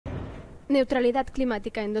neutralidad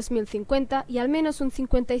climática en 2050 y al menos un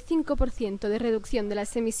 55% de reducción de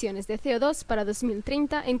las emisiones de CO2 para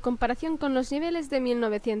 2030 en comparación con los niveles de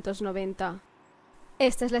 1990.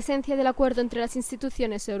 Esta es la esencia del acuerdo entre las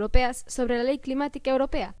instituciones europeas sobre la ley climática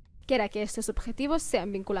europea, que hará que estos objetivos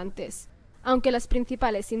sean vinculantes. Aunque las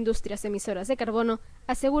principales industrias emisoras de carbono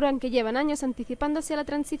aseguran que llevan años anticipándose a la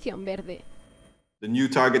transición verde.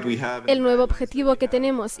 El nuevo objetivo que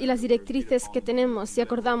tenemos y las directrices que tenemos y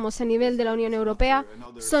acordamos a nivel de la Unión Europea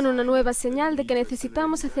son una nueva señal de que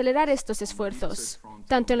necesitamos acelerar estos esfuerzos,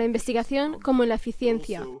 tanto en la investigación como en la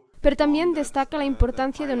eficiencia. Pero también destaca la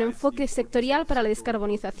importancia de un enfoque sectorial para la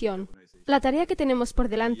descarbonización. La tarea que tenemos por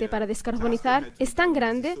delante para descarbonizar es tan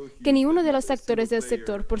grande que ni uno de los actores del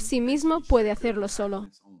sector por sí mismo puede hacerlo solo.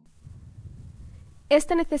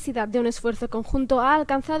 Esta necesidad de un esfuerzo conjunto ha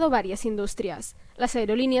alcanzado varias industrias. Las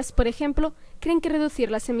aerolíneas, por ejemplo, creen que reducir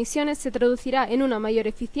las emisiones se traducirá en una mayor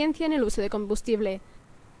eficiencia en el uso de combustible,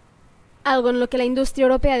 algo en lo que la industria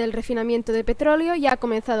europea del refinamiento de petróleo ya ha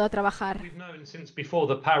comenzado a trabajar.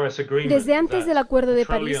 Desde antes del Acuerdo de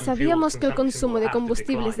París sabíamos que el consumo de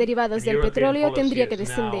combustibles derivados del petróleo tendría que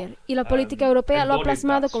descender, y la política europea lo ha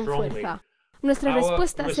plasmado con fuerza. Nuestra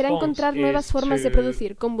respuesta será encontrar nuevas formas de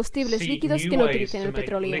producir combustibles líquidos que no utilicen el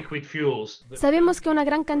petróleo. Sabemos que una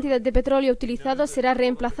gran cantidad de petróleo utilizado será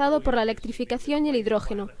reemplazado por la electrificación y el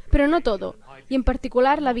hidrógeno, pero no todo, y en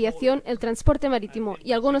particular la aviación, el transporte marítimo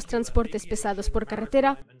y algunos transportes pesados por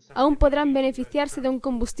carretera aún podrán beneficiarse de un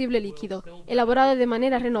combustible líquido, elaborado de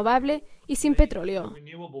manera renovable y sin petróleo.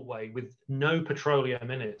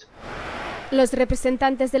 Los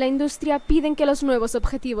representantes de la industria piden que los nuevos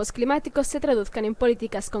objetivos climáticos se traduzcan en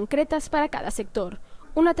políticas concretas para cada sector.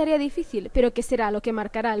 Una tarea difícil, pero que será lo que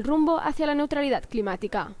marcará el rumbo hacia la neutralidad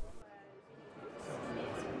climática.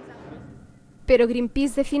 Pero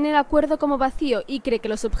Greenpeace define el acuerdo como vacío y cree que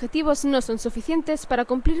los objetivos no son suficientes para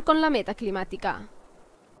cumplir con la meta climática.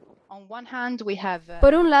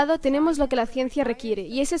 Por un lado, tenemos lo que la ciencia requiere,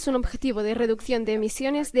 y ese es un objetivo de reducción de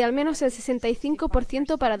emisiones de al menos el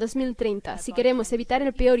 65% para 2030, si queremos evitar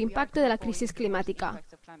el peor impacto de la crisis climática.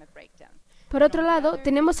 Por otro lado,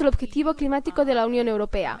 tenemos el objetivo climático de la Unión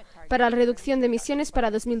Europea para la reducción de emisiones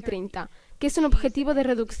para 2030, que es un objetivo de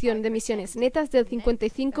reducción de emisiones netas del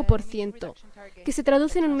 55%, que se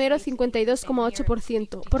traduce en un mero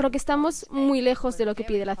 52,8%, por lo que estamos muy lejos de lo que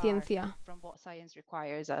pide la ciencia.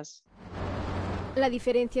 La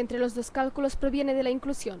diferencia entre los dos cálculos proviene de la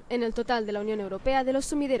inclusión en el total de la Unión Europea de los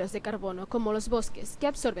sumideros de carbono, como los bosques, que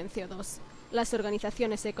absorben CO2. Las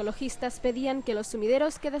organizaciones ecologistas pedían que los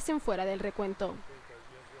sumideros quedasen fuera del recuento.